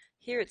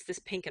 Here it's this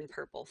pink and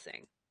purple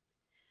thing.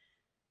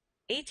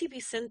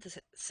 ATP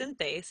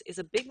synthase is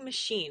a big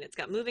machine. It's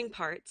got moving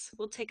parts.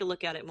 We'll take a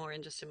look at it more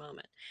in just a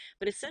moment.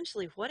 But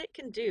essentially what it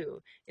can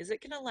do is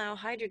it can allow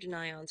hydrogen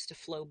ions to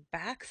flow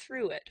back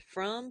through it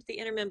from the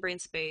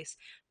intermembrane space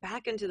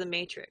back into the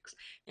matrix.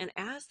 And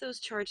as those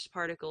charged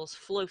particles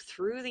flow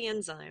through the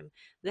enzyme,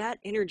 that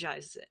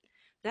energizes it.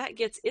 That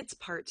gets its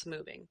parts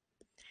moving.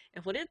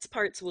 And what its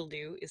parts will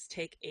do is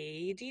take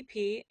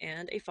ADP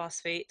and a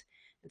phosphate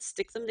and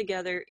stick them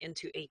together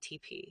into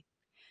ATP.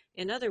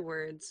 In other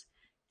words,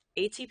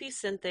 ATP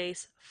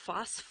synthase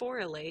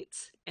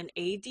phosphorylates an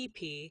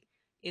ADP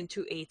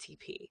into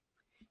ATP.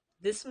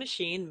 This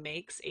machine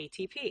makes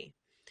ATP.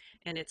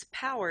 and it's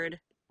powered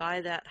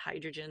by that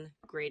hydrogen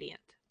gradient.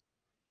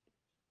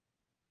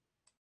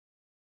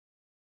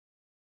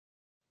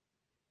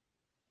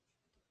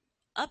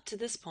 Up to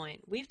this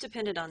point, we've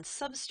depended on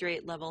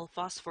substrate level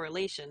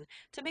phosphorylation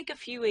to make a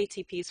few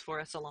ATPs for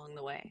us along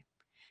the way.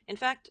 In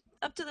fact,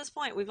 up to this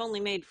point, we've only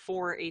made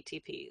 4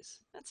 ATPs.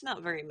 That's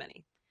not very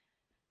many.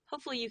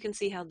 Hopefully you can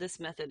see how this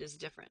method is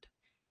different.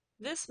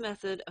 This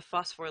method of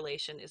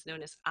phosphorylation is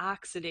known as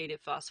oxidative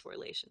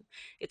phosphorylation.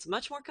 It's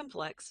much more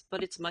complex,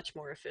 but it's much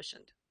more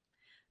efficient.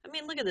 I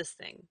mean, look at this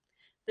thing.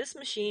 This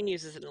machine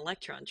uses an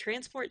electron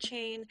transport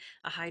chain,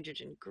 a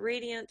hydrogen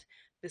gradient,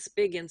 this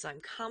big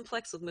enzyme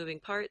complex with moving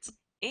parts,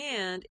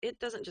 and it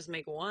doesn't just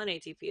make one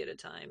ATP at a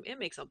time, it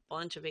makes a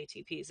bunch of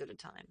ATPs at a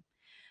time.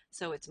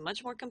 So it's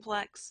much more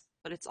complex,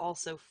 but it's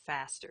also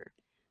faster.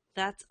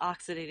 That's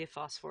oxidative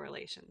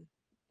phosphorylation.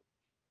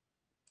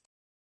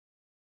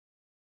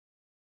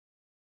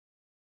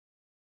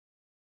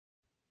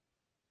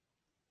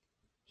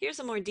 Here's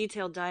a more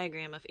detailed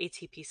diagram of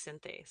ATP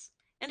synthase,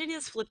 and it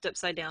is flipped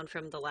upside down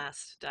from the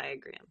last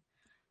diagram.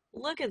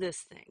 Look at this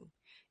thing.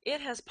 It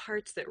has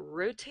parts that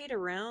rotate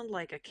around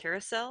like a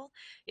carousel,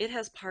 it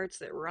has parts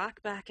that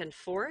rock back and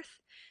forth,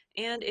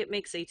 and it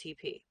makes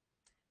ATP.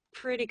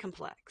 Pretty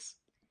complex.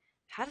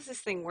 How does this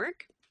thing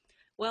work?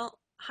 Well,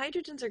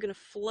 hydrogens are going to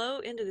flow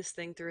into this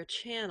thing through a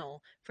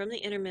channel from the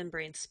inner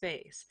membrane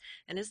space.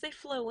 And as they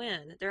flow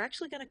in, they're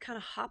actually going to kind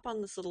of hop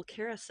on this little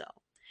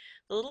carousel.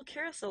 The little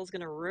carousel is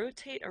going to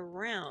rotate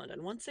around,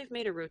 and once they've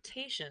made a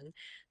rotation,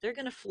 they're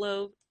going to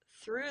flow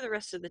through the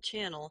rest of the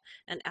channel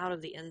and out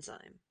of the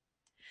enzyme.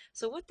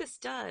 So what this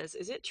does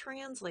is it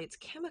translates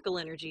chemical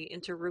energy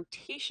into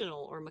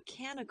rotational or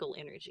mechanical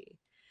energy.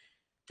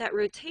 That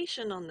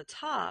rotation on the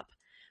top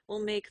will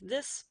make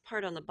this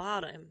part on the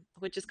bottom,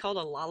 which is called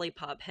a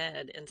lollipop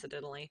head,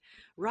 incidentally,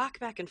 rock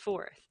back and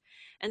forth.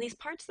 And these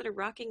parts that are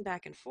rocking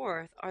back and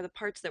forth are the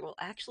parts that will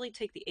actually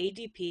take the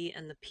ADP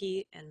and the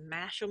P and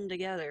mash them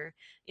together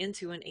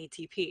into an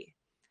ATP.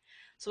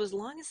 So as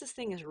long as this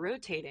thing is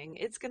rotating,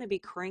 it's going to be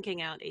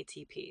cranking out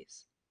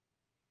ATPs.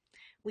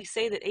 We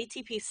say that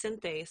ATP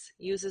synthase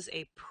uses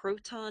a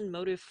proton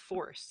motive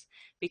force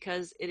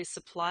because it is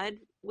supplied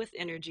with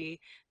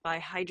energy by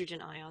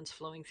hydrogen ions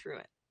flowing through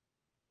it.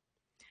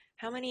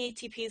 How many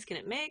ATPs can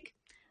it make?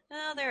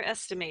 There are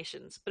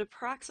estimations, but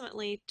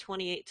approximately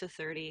 28 to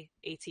 30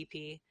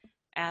 ATP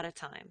at a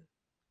time.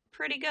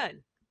 Pretty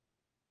good.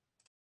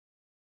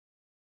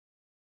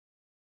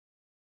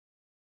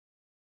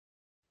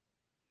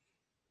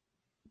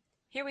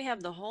 Here we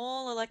have the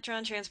whole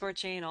electron transport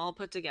chain all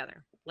put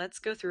together. Let's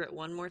go through it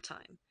one more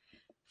time.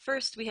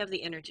 First, we have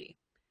the energy.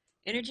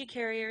 Energy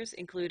carriers,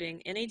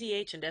 including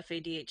NADH and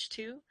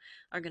FADH2,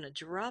 are going to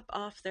drop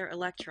off their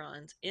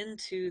electrons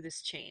into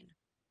this chain.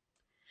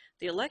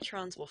 The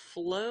electrons will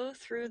flow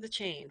through the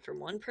chain from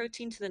one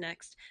protein to the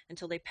next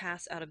until they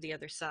pass out of the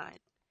other side.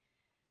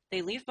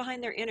 They leave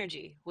behind their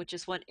energy, which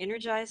is what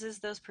energizes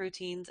those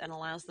proteins and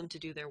allows them to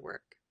do their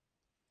work.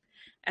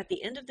 At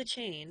the end of the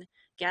chain,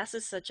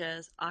 gases such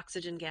as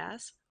oxygen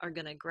gas are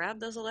going to grab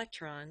those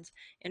electrons,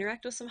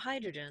 interact with some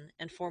hydrogen,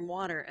 and form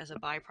water as a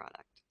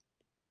byproduct.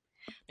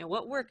 Now,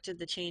 what work did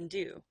the chain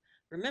do?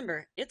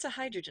 Remember, it's a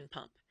hydrogen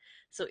pump.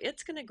 So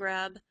it's going to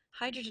grab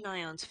hydrogen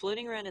ions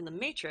floating around in the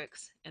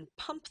matrix and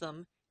pump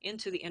them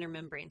into the inner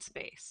membrane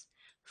space,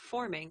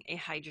 forming a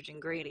hydrogen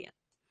gradient.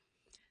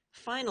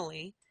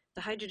 Finally,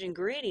 the hydrogen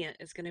gradient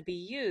is going to be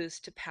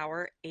used to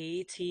power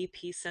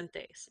ATP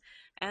synthase.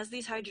 As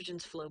these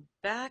hydrogens flow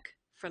back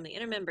from the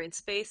inner membrane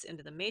space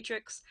into the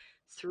matrix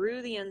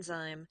through the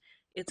enzyme,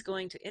 it's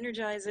going to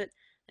energize it,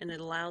 and it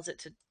allows it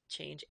to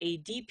change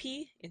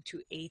ADP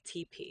into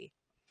ATP,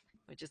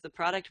 which is the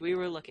product we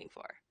were looking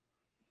for.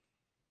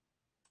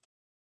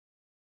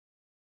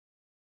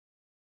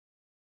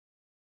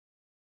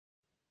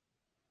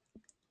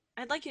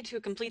 I'd like you to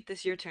complete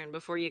this your turn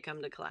before you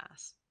come to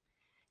class.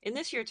 In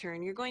this your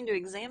turn, you're going to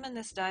examine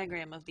this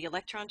diagram of the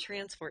electron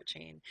transport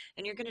chain,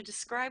 and you're going to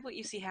describe what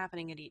you see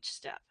happening at each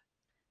step.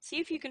 See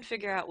if you can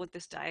figure out what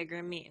this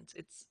diagram means.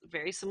 It's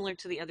very similar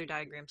to the other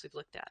diagrams we've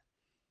looked at.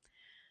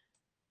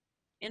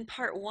 In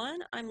part one,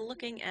 I'm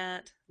looking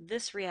at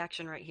this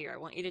reaction right here. I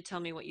want you to tell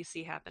me what you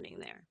see happening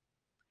there.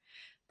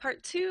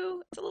 Part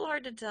two, it's a little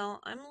hard to tell.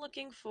 I'm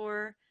looking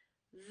for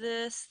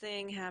this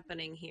thing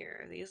happening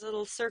here. These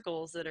little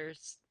circles that are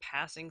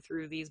passing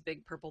through these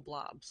big purple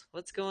blobs.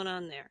 What's going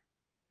on there?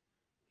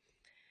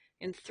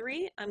 In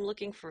 3, I'm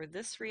looking for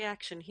this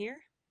reaction here.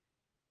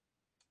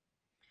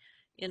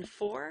 In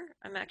 4,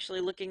 I'm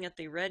actually looking at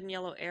the red and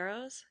yellow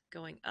arrows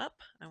going up.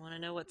 I want to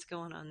know what's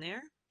going on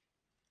there.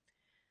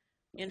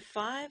 In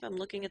 5, I'm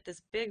looking at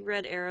this big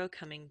red arrow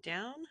coming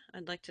down.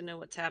 I'd like to know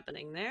what's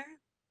happening there.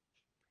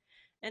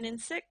 And in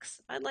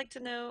 6, I'd like to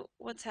know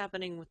what's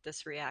happening with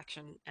this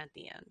reaction at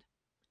the end.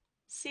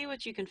 See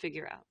what you can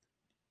figure out.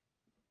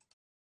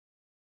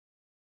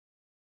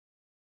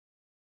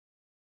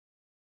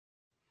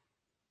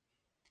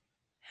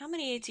 How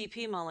many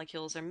ATP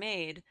molecules are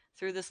made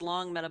through this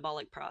long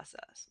metabolic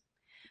process?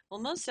 Well,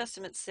 most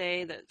estimates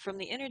say that from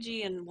the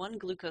energy in one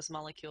glucose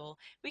molecule,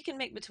 we can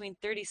make between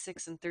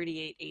 36 and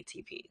 38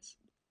 ATPs.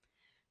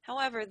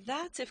 However,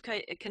 that's if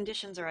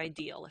conditions are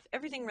ideal. If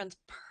everything runs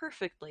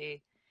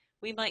perfectly,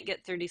 we might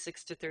get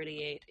 36 to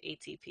 38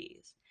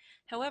 ATPs.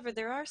 However,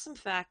 there are some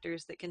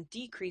factors that can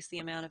decrease the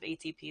amount of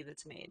ATP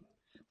that's made.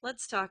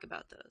 Let's talk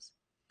about those.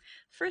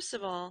 First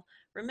of all,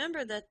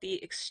 remember that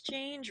the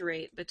exchange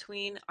rate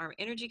between our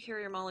energy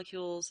carrier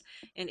molecules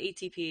and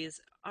ATPs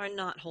are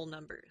not whole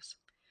numbers.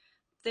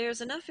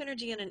 There's enough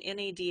energy in an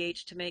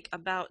NADH to make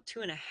about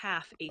 2.5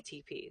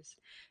 ATPs.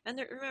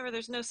 And remember,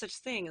 there's no such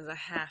thing as a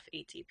half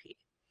ATP.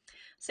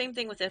 Same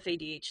thing with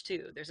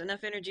FADH2. There's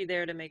enough energy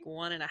there to make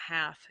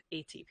 1.5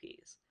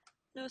 ATPs.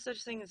 No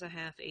such thing as a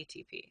half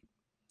ATP.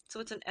 So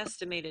it's an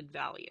estimated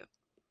value.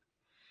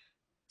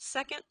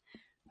 Second,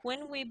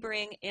 when we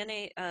bring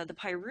the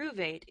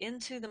pyruvate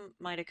into the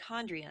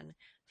mitochondrion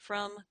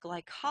from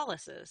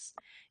glycolysis,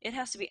 it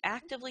has to be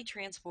actively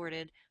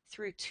transported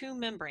through two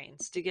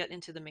membranes to get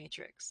into the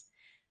matrix.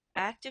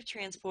 Active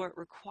transport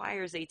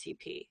requires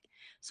ATP.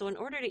 So in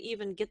order to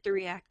even get the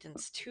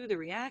reactants to the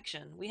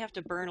reaction, we have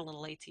to burn a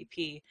little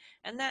ATP,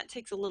 and that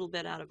takes a little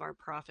bit out of our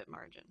profit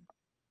margin.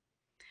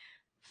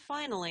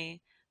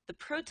 Finally, the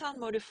proton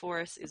motive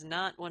force is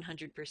not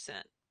 100%.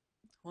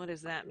 What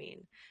does that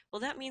mean? Well,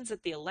 that means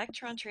that the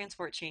electron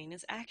transport chain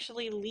is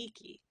actually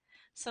leaky.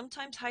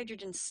 Sometimes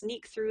hydrogens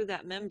sneak through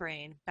that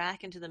membrane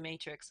back into the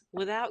matrix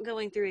without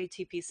going through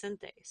ATP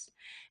synthase.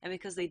 And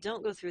because they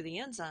don't go through the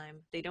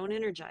enzyme, they don't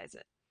energize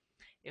it.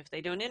 If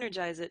they don't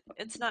energize it,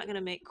 it's not going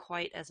to make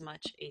quite as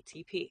much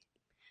ATP.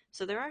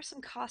 So there are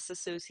some costs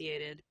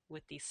associated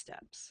with these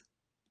steps.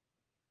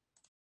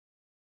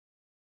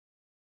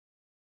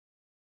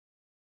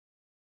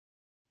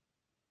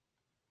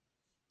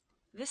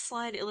 This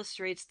slide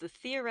illustrates the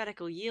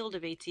theoretical yield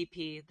of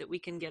ATP that we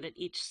can get at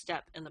each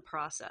step in the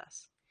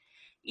process.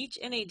 Each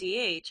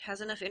NADH has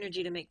enough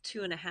energy to make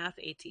 2.5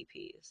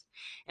 ATPs,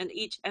 and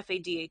each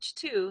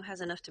FADH2 has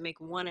enough to make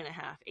 1.5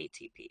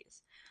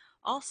 ATPs.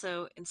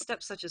 Also, in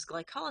steps such as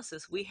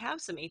glycolysis, we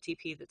have some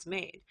ATP that's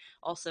made,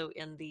 also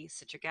in the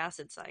citric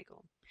acid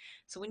cycle.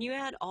 So when you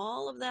add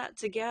all of that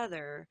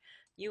together,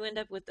 you end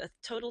up with a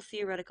total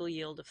theoretical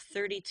yield of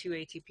 32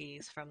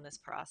 ATPs from this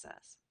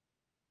process.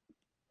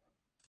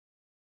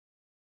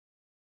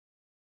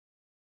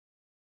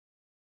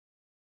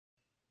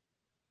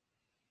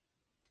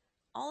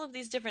 All of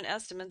these different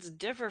estimates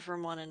differ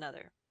from one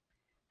another.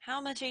 How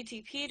much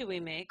ATP do we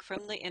make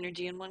from the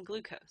energy in one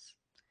glucose?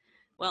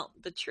 Well,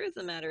 the truth of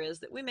the matter is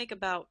that we make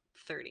about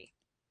 30.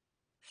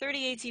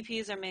 30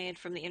 ATPs are made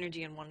from the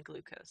energy in one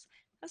glucose.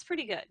 That's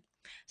pretty good.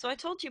 So I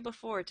told you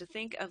before to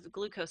think of the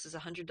glucose as a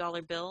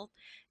 $100 bill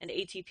and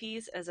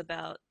ATPs as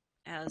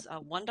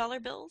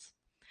 $1 bills.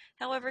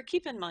 However,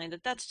 keep in mind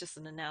that that's just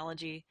an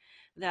analogy,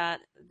 that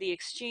the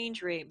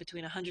exchange rate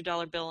between a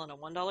 $100 bill and a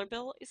 $1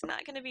 bill is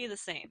not going to be the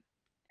same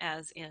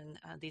as in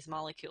these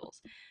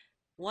molecules.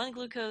 One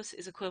glucose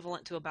is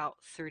equivalent to about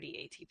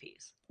 30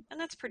 ATPs, and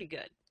that's pretty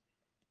good.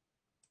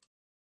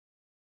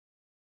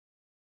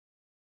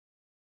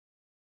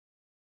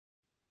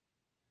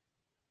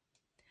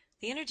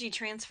 The energy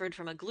transferred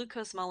from a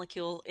glucose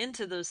molecule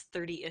into those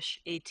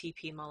 30-ish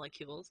ATP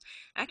molecules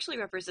actually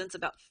represents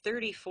about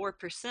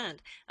 34%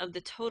 of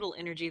the total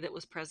energy that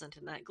was present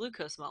in that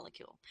glucose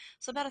molecule.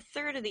 So about a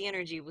third of the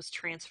energy was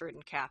transferred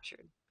and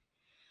captured.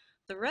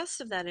 The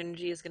rest of that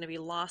energy is going to be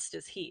lost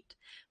as heat,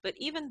 but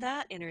even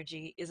that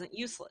energy isn't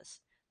useless.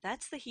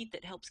 That's the heat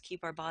that helps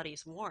keep our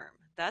bodies warm.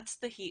 That's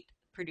the heat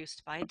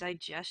produced by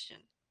digestion.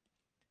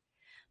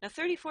 Now,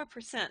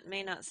 34%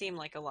 may not seem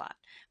like a lot,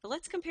 but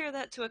let's compare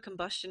that to a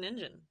combustion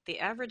engine. The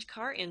average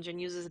car engine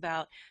uses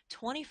about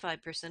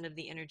 25% of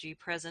the energy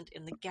present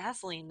in the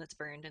gasoline that's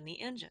burned in the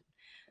engine.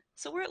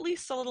 So we're at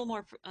least a little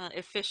more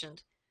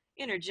efficient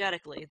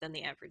energetically than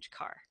the average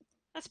car.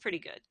 That's pretty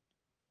good.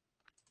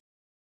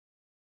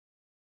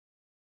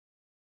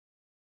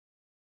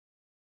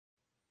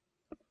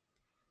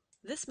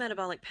 This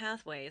metabolic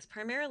pathway is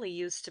primarily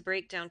used to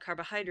break down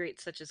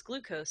carbohydrates such as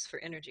glucose for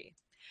energy.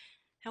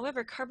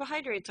 However,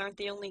 carbohydrates aren't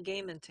the only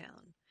game in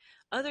town.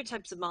 Other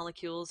types of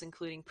molecules,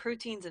 including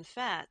proteins and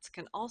fats,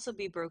 can also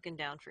be broken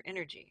down for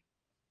energy.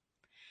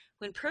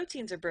 When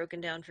proteins are broken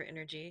down for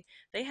energy,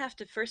 they have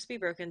to first be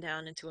broken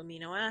down into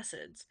amino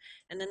acids,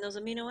 and then those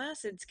amino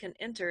acids can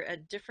enter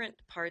at different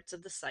parts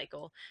of the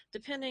cycle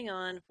depending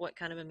on what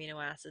kind of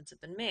amino acids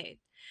have been made.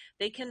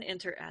 They can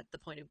enter at the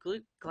point of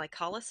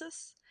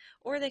glycolysis,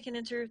 or they can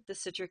enter the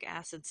citric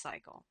acid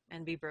cycle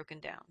and be broken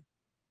down.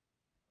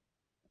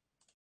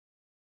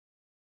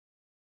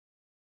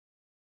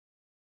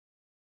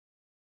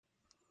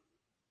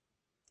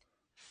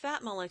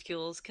 Fat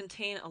molecules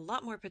contain a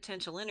lot more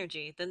potential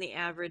energy than the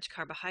average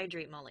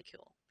carbohydrate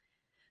molecule.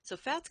 So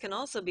fats can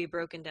also be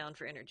broken down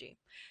for energy.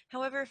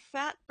 However,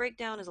 fat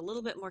breakdown is a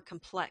little bit more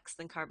complex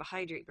than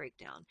carbohydrate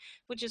breakdown,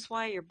 which is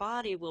why your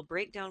body will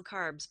break down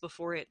carbs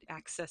before it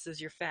accesses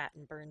your fat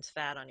and burns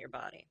fat on your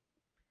body.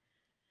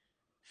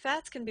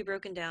 Fats can be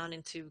broken down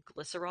into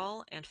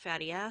glycerol and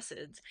fatty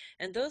acids,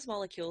 and those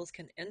molecules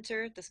can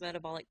enter this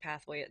metabolic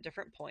pathway at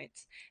different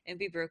points and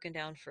be broken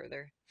down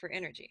further for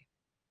energy.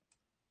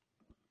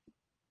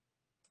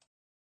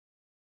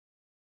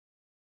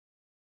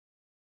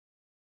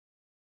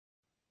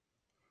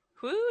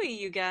 Whooey,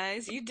 you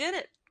guys, you did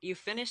it! You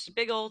finished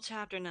big old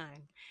chapter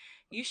 9.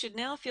 You should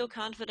now feel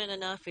confident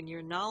enough in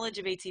your knowledge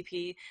of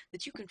ATP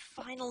that you can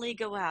finally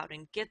go out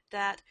and get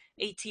that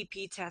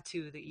ATP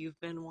tattoo that you've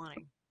been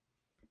wanting.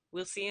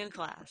 We'll see you in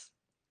class.